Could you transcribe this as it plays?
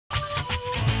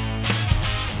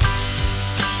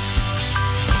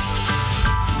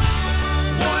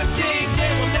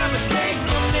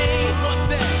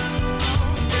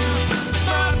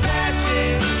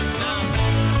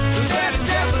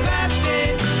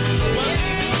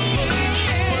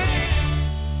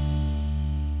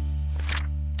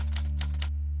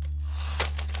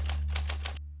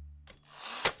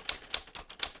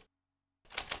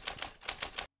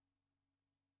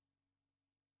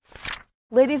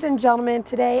Ladies and gentlemen,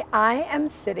 today I am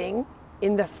sitting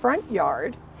in the front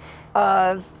yard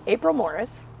of April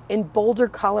Morris in Boulder,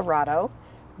 Colorado.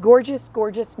 Gorgeous,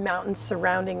 gorgeous mountains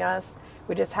surrounding us.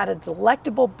 We just had a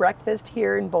delectable breakfast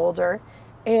here in Boulder,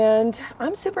 and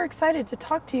I'm super excited to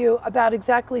talk to you about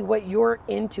exactly what you're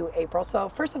into, April. So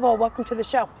first of all, welcome to the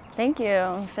show. Thank you.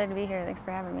 I'm excited to be here. Thanks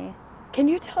for having me. Can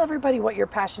you tell everybody what your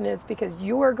passion is? Because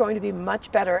you are going to be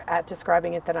much better at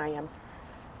describing it than I am.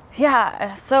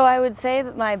 Yeah, so I would say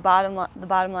that the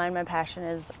bottom line, my passion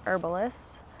is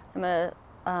herbalist. I'm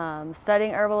a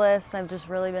studying herbalist. I've just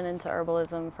really been into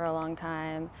herbalism for a long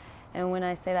time. And when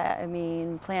I say that, I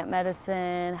mean plant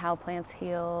medicine, how plants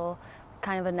heal,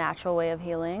 kind of a natural way of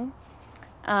healing.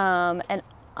 And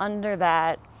under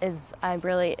that is I'm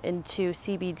really into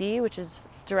CBD, which is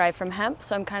derived from hemp.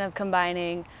 So I'm kind of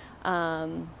combining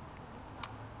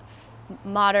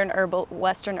modern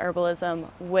Western herbalism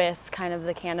with kind of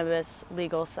the cannabis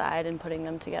legal side and putting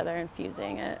them together and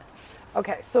fusing it.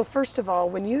 Okay, so first of all,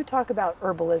 when you talk about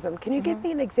herbalism, can you give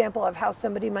me an example of how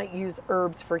somebody might use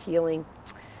herbs for healing?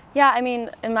 Yeah, I mean,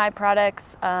 in my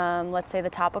products, let's say the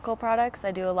topical products,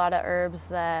 I do a lot of herbs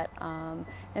that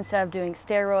instead of doing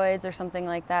steroids or something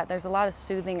like that, there's a lot of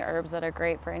soothing herbs that are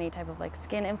great for any type of like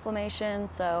skin inflammation.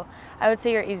 So I would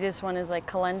say your easiest one is like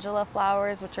calendula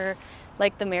flowers, which are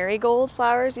like the marigold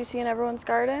flowers you see in everyone's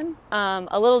garden.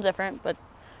 A little different, but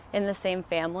in the same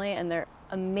family, and they're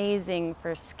amazing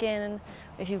for skin.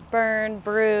 If you burn,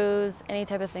 bruise, any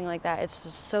type of thing like that, it's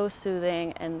just so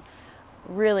soothing and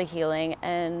really healing,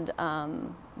 and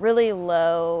really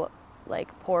low like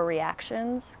pore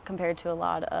reactions compared to a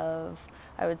lot of,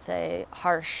 I would say,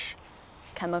 harsh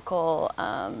chemical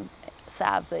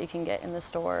salves that you can get in the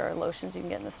store, or lotions you can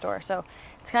get in the store. So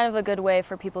it's kind of a good way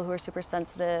for people who are super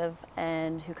sensitive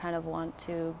and who kind of want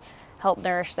to help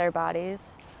nourish their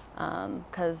bodies,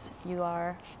 because you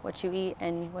are what you eat,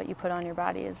 and what you put on your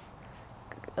body is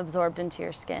absorbed into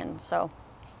your skin. So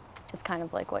it's kind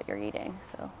of like what you're eating.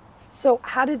 So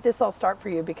how did this all start for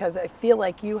you? Because I feel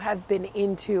like you have been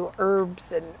into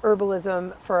herbs and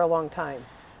herbalism for a long time.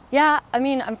 Yeah, I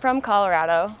mean, I'm from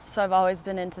Colorado, so I've always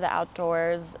been into the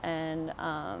outdoors and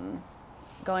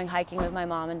going hiking with my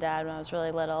mom and dad when I was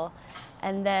really little.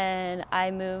 And then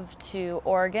I moved to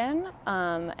Oregon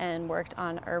and worked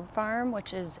on Herb Farm,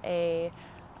 which is a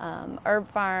herb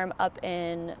farm up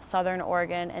in southern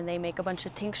Oregon, and they make a bunch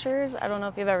of tinctures. I don't know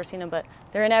if you've ever seen them, but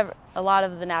they're in a lot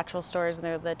of the natural stores, and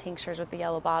they're the tinctures with the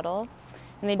yellow bottle.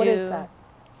 And What is that?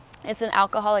 It's an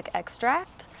alcoholic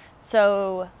extract.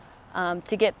 So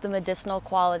to get the medicinal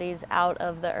qualities out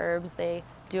of the herbs, they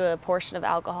do a portion of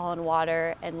alcohol and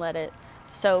water and let it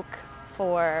soak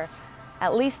for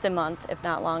at least a month, if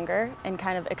not longer, and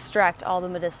kind of extract all the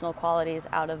medicinal qualities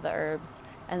out of the herbs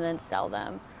and then sell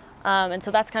them. And so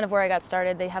that's kind of where I got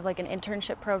started. They have like an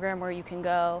internship program where you can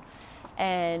go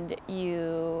and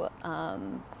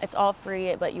it's all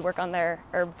free, but you work on their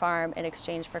herb farm in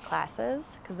exchange for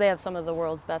classes, because they have some of the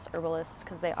world's best herbalists,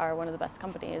 because they are one of the best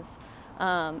companies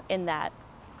in that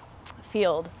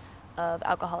field of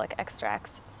alcoholic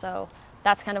extracts. So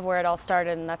that's kind of where it all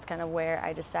started, and that's kind of where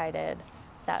I decided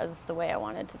that was the way I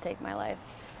wanted to take my life.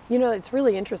 You know, it's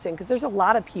really interesting because there's a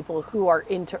lot of people who are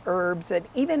into herbs, and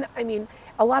even, I mean,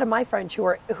 a lot of my friends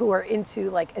who are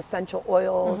into like essential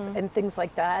oils and things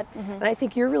like that. And I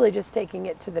think you're really just taking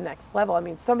it to the next level. I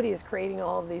mean, somebody is creating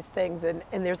all of these things, and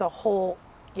there's a whole,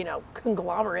 you know,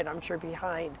 conglomerate, I'm sure,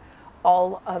 behind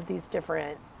all of these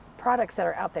different products that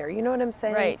are out there. You know what I'm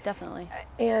saying? Right, definitely.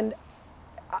 And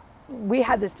we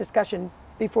had this discussion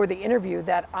before the interview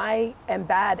that I am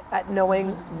bad at knowing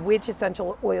which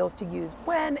essential oils to use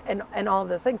when and all of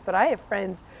those things. But I have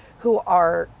friends who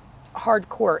are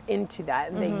hardcore into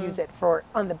that, and they use it for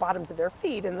on the bottoms of their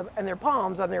feet and their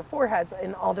palms, on their foreheads,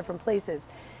 in all different places.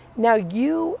 Now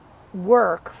you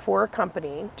work for a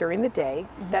company during the day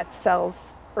that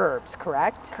sells herbs,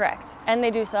 correct? Correct. And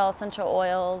they do sell essential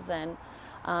oils and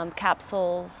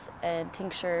capsules and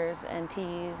tinctures and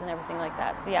teas and everything like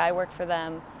that. So yeah, I work for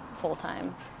them full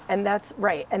time. And that's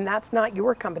right. And that's not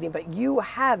your company, but you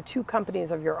have two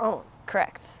companies of your own.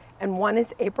 Correct. And one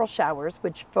is April Showers,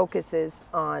 which focuses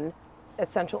on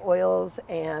essential oils,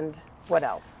 and what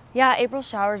else? Yeah, April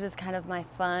Showers is kind of my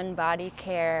fun body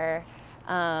care.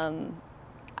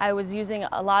 I was using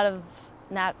a lot of,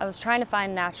 I was trying to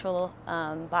find natural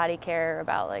body care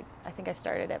about, like, I think I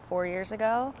started it 4 years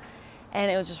ago. And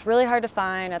it was just really hard to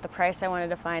find at the price I wanted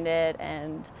to find it.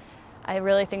 And I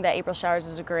really think that April Showers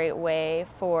is a great way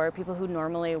for people who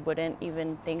normally wouldn't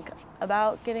even think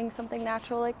about getting something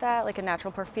natural like that, like a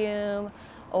natural perfume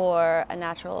or a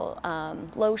natural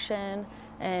lotion,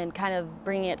 and kind of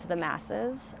bringing it to the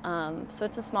masses. So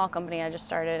it's a small company I just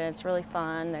started, and it's really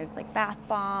fun. There's like bath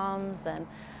bombs and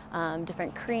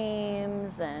different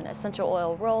creams and essential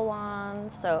oil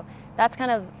roll-ons. So that's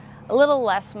kind of a little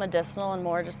less medicinal and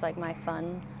more just like my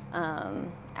fun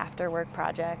after work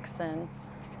projects and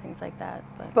things like that.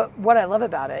 But what I love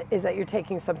about it is that you're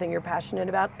taking something you're passionate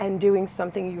about and doing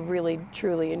something you really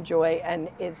truly enjoy and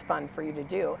is fun for you to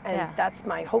do. And that's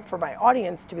my hope for my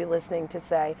audience to be listening, to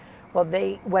say, well,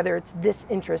 whether it's this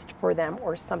interest for them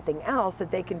or something else,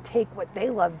 that they can take what they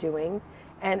love doing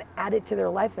and add it to their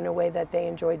life in a way that they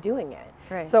enjoy doing it.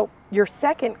 Right. So your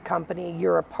second company,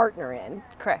 you're a partner in.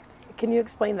 Correct. Can you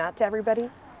explain that to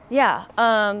everybody? Yeah,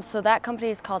 so that company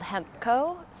is called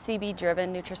HempCo,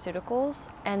 CB-driven nutraceuticals,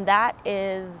 and that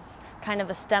is kind of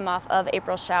a stem off of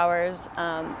April Showers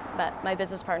that my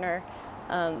business partner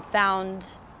found,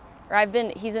 or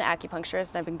he's an acupuncturist,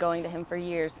 and I've been going to him for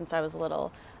years since I was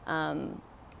little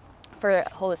for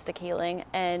holistic healing,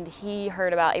 and he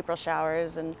heard about April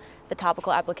Showers and the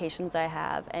topical applications I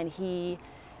have, and he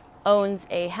owns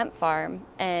a hemp farm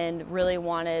and really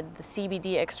wanted the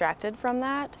CBD extracted from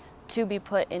that to be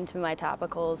put into my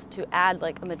topicals to add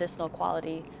like a medicinal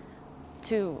quality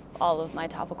to all of my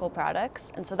topical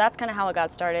products. And so that's kind of how it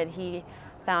got started. He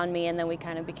found me, and then we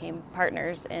kind of became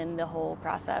partners in the whole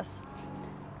process.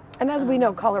 And as we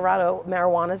know, Colorado,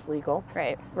 marijuana is legal.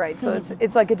 Right. Right. So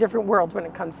it's like a different world when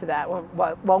it comes to that.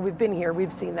 While we've been here,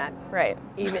 we've seen that. Right.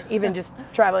 Even just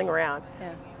traveling around.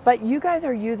 Yeah. But you guys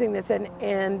are using this, and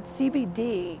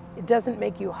CBD, it doesn't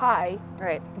make you high.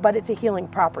 Right. But it's a healing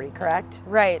property, correct?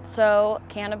 Right. So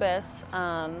cannabis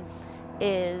has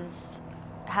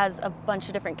a bunch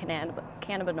of different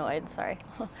cannabinoids. Sorry.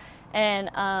 And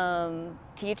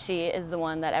THC is the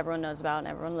one that everyone knows about and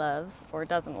everyone loves or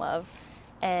doesn't love.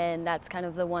 And that's kind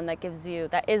of the one that gives you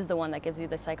the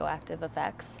psychoactive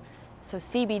effects. So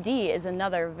CBD is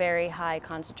another very high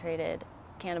concentrated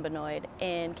cannabinoid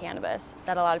in cannabis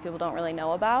that a lot of people don't really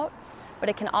know about, but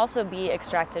it can also be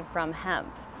extracted from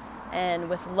hemp and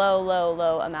with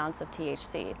low amounts of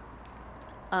THC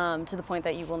to the point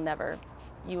that you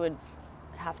would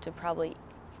have to probably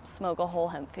smoke a whole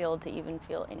hemp field to even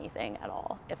feel anything at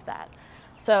all, if that.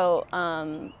 So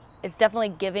it's definitely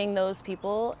giving those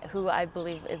people, who I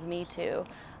believe is me too,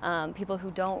 people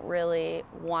who don't really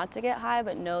want to get high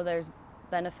but know there's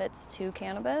benefits to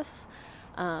cannabis.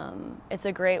 It's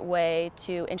a great way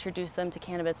to introduce them to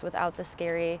cannabis without the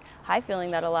scary high feeling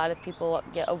that a lot of people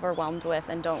get overwhelmed with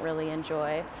and don't really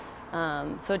enjoy.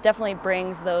 So it definitely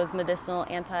brings those medicinal,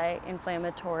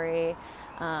 anti-inflammatory,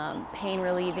 pain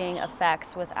relieving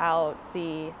effects without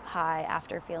the high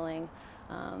after feeling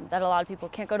that a lot of people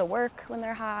can't go to work when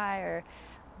they're high, or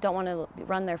don't want to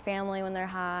run their family when they're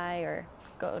high, or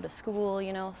go to school,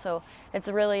 you know. So it's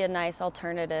really a nice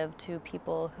alternative to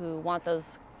people who want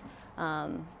those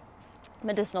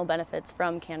medicinal benefits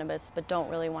from cannabis but don't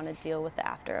really want to deal with the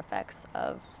after effects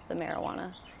of the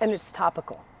marijuana. And it's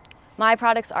topical. My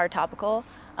products are topical.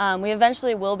 We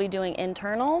eventually will be doing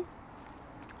internal,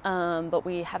 but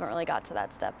we haven't really got to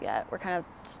that step yet. We're kind of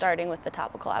starting with the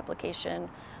topical application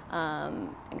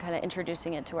and kind of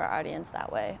introducing it to our audience that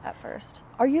way at first.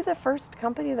 Are you the first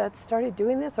company that started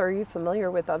doing this, or are you familiar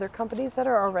with other companies that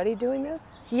are already doing this?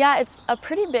 Yeah, it's a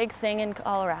pretty big thing in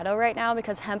Colorado right now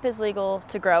because hemp is legal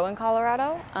to grow in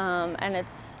Colorado, and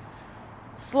it's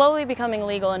slowly becoming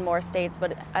legal in more states,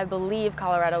 but I believe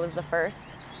Colorado was the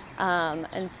first.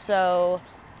 And so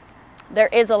there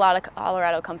is a lot of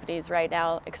Colorado companies right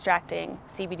now extracting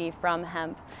CBD from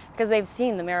hemp because they've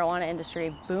seen the marijuana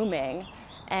industry booming.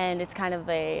 And it's kind of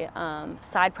a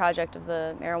side project of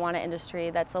the marijuana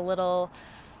industry that's a little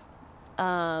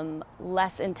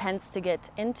less intense to get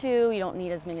into. You don't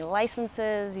need as many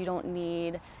licenses.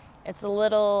 It's a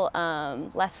little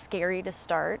less scary to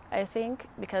start, I think,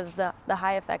 because the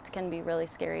high effect can be really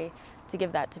scary to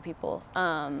give that to people.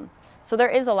 So there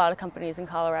is a lot of companies in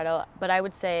Colorado, but I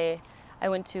would say I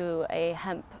went to a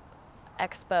hemp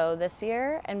expo this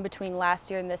year, and between last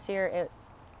year and this year, it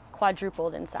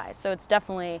quadrupled in size. So it's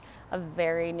definitely a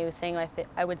very new thing,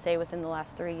 I would say, within the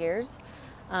last 3 years.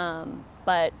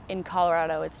 But in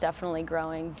Colorado, it's definitely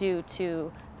growing due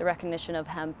to the recognition of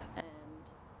hemp and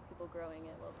people growing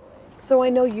it locally. So I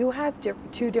know you have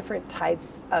two different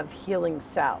types of healing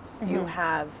salves. Mm-hmm. You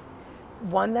have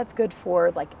one that's good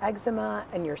for like eczema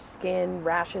and your skin,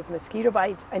 rashes, mosquito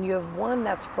bites, and you have one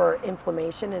that's for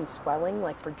inflammation and swelling,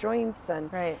 like for joints.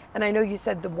 And right. And I know you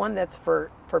said the one that's for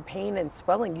pain and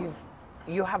swelling,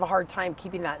 you have a hard time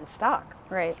keeping that in stock.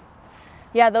 Right.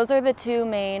 Yeah, those are the two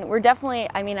main. We're definitely,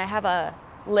 I mean, I have a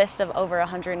list of over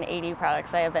 180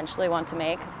 products I eventually want to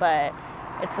make, but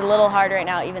it's a little hard right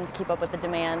now even to keep up with the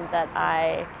demand that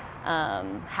I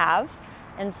have.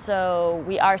 And so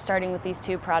we are starting with these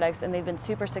 2 products, and they've been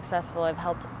super successful. I've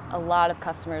helped a lot of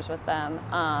customers with them.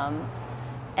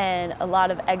 And a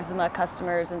lot of eczema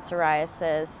customers and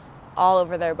psoriasis all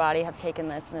over their body have taken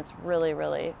this, and it's really,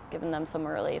 really given them some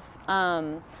relief.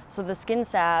 So the skin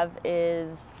salve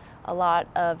is a lot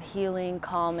of healing,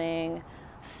 calming,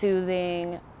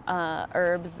 soothing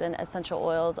herbs and essential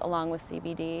oils along with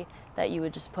CBD that you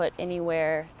would just put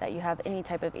anywhere that you have any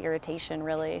type of irritation,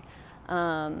 really.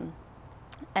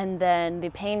 And then the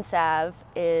pain salve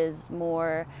is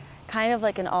more kind of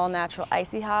like an all-natural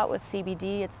icy hot with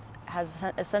CBD. It has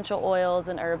essential oils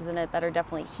and herbs in it that are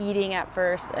definitely heating at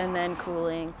first and then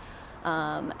cooling.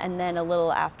 And then a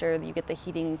little after you get the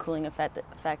heating and cooling effect,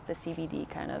 the CBD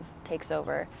kind of takes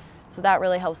over. So that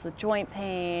really helps with joint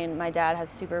pain. My dad has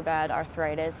super bad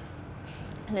arthritis,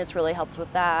 and this really helps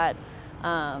with that.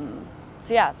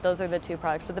 So yeah, those are the 2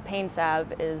 products. But the pain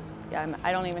salve is, yeah,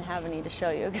 I don't even have any to show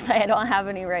you because I don't have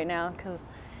any right now because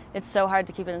it's so hard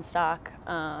to keep it in stock,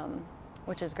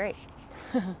 which is great.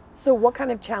 So what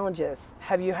kind of challenges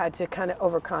have you had to kind of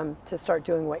overcome to start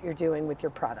doing what you're doing with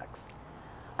your products?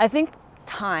 I think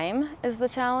time is the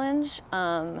challenge.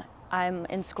 I'm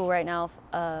in school right now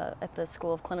at the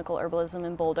School of Clinical Herbalism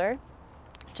in Boulder.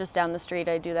 Just down the street,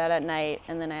 I do that at night,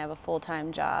 and then I have a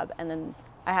full-time job, and then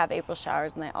I have April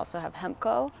showers, and I also have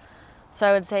Hempco. So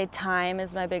I would say time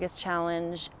is my biggest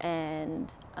challenge,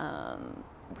 and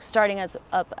starting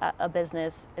up a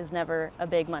business is never a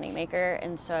big money maker,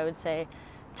 and so I would say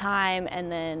time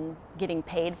and then getting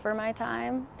paid for my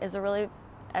time is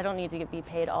I don't need to be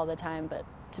paid all the time, but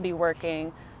to be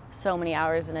working so many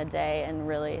hours in a day and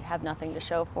really have nothing to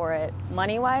show for it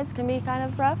money-wise can be kind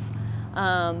of rough.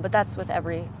 But that's with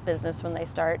every business when they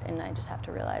start, and I just have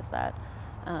to realize that.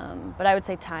 But I would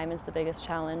say time is the biggest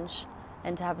challenge,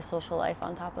 and to have a social life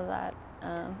on top of that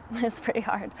is pretty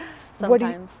hard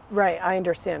sometimes. Right, I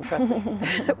understand, trust me.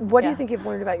 What do you think you've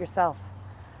learned about yourself?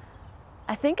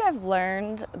 I think I've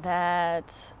learned that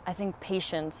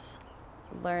patience.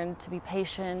 Learn to be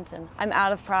patient, and I'm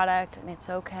out of product and it's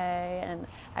okay, and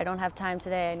I don't have time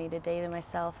today, I need a day to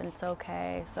myself and it's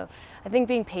okay. So I think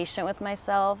being patient with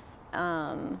myself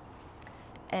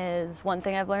is one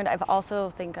thing I've learned. I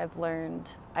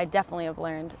definitely have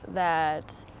learned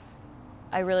that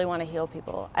I really want to heal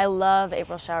people. I love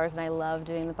April showers and I love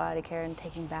doing the body care and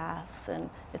taking baths and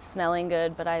it's smelling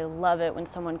good, but I love it when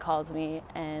someone calls me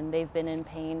and they've been in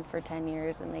pain for 10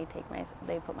 years and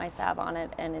they put my salve on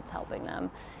it and it's helping them.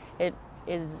 It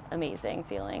is amazing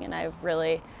feeling, and I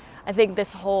think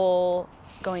this whole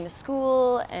going to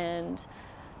school and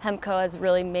Hempco has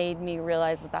really made me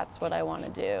realize that that's what I want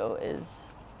to do, is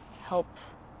help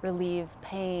relieve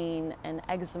pain and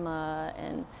eczema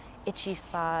and itchy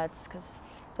spots, because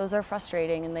those are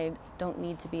frustrating and they don't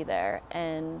need to be there,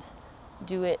 and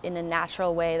do it in a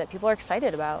natural way that people are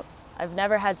excited about. I've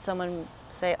never had someone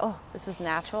say, "Oh, this is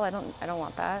natural. I don't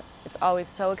want that." It's always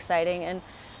so exciting, and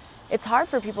it's hard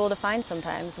for people to find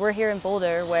sometimes. We're here in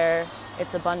Boulder where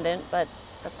it's abundant, but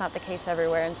that's not the case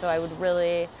everywhere, and so I would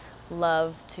really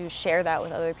love to share that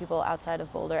with other people outside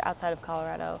of Boulder, outside of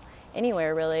Colorado,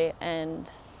 anywhere really, and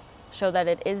show that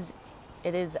it is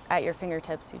at your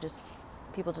fingertips.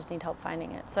 People just need help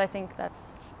finding it. So I think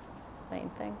that's the main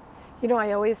thing. You know,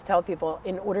 I always tell people,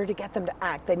 in order to get them to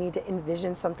act, they need to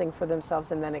envision something for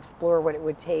themselves and then explore what it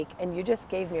would take. And you just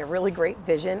gave me a really great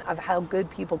vision of how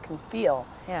good people can feel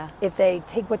if they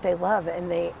take what they love and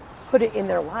they put it in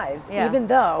their lives, even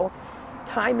though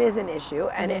time is an issue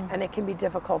and it can be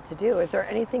difficult to do. Is there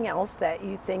anything else that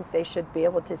you think they should be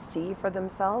able to see for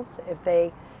themselves if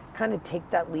they kind of take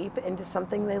that leap into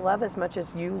something they love as much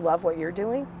as you love what you're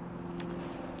doing?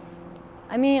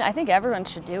 I mean, I think everyone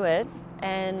should do it,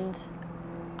 and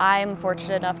I'm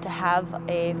fortunate enough to have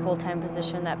a full-time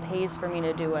position that pays for me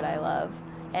to do what I love.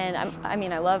 And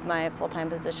I love my full-time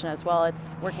position as well. It's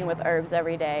working with herbs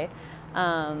every day.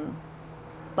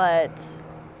 But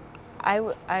I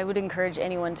would encourage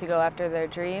anyone to go after their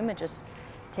dream. It just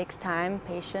takes time,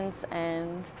 patience,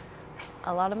 and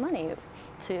a lot of money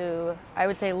I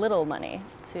would say little money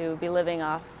to be living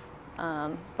off.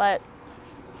 But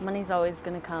money's always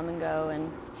going to come and go,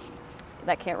 and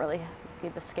that can't really be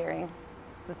the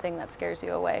thing that scares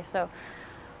you away. So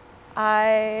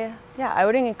I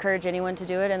would encourage anyone to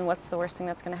do it, and what's the worst thing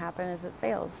that's going to happen is it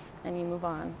fails and you move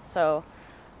on. So,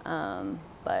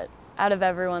 but out of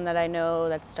everyone that I know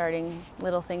that's starting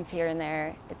little things here and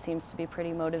there, it seems to be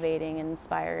pretty motivating and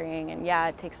inspiring, and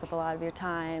it takes up a lot of your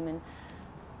time, and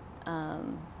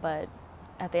but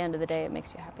at the end of the day, it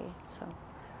makes you happy. So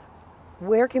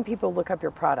where can people look up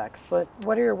your products? What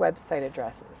are your website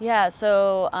addresses? Yeah,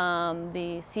 so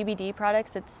the CBD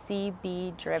products, it's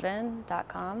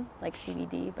cbdriven.com, like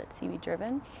CBD, but CB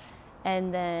driven.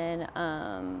 And then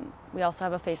we also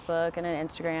have a Facebook and an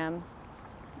Instagram.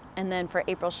 And then for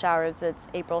April Showers, it's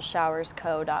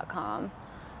aprilshowersco.com.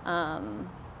 And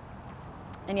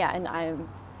yeah, and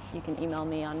you can email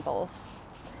me on both.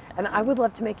 And I would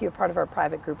love to make you a part of our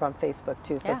private group on Facebook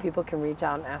too, so Yeah. people can reach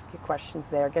out and ask you questions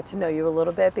there, get to know you a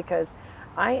little bit, because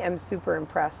I am super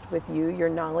impressed with you, your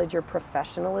knowledge, your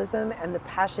professionalism, and the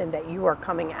passion that you are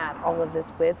coming at all of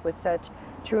this with such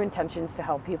true intentions to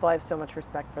help people. I have so much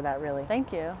respect for that, really.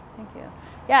 Thank you, thank you.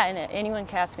 Yeah, and anyone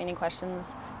can ask me any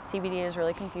questions. CBD is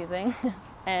really confusing,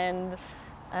 and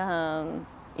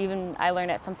even I learn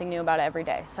something new about it every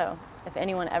day. So if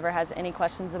anyone ever has any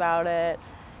questions about it,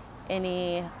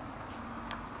 any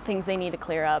things they need to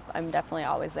clear up, I'm definitely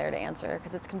always there to answer,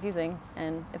 because it's confusing.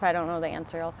 And if I don't know the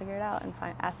answer, I'll figure it out and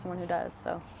ask someone who does.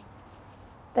 So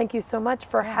thank you so much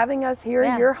for having us here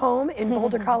at your home in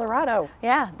Boulder, Colorado.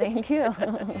 Yeah, thank you. And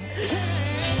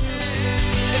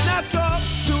I talk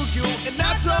to you, and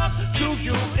I talk to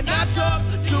you, and I talk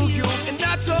to you, and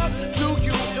I talk to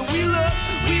you, and we love,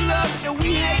 and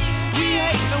we hate,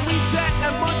 and we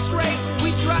demonstrate.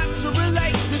 We try to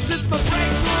relate. This is my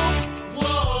breakthrough.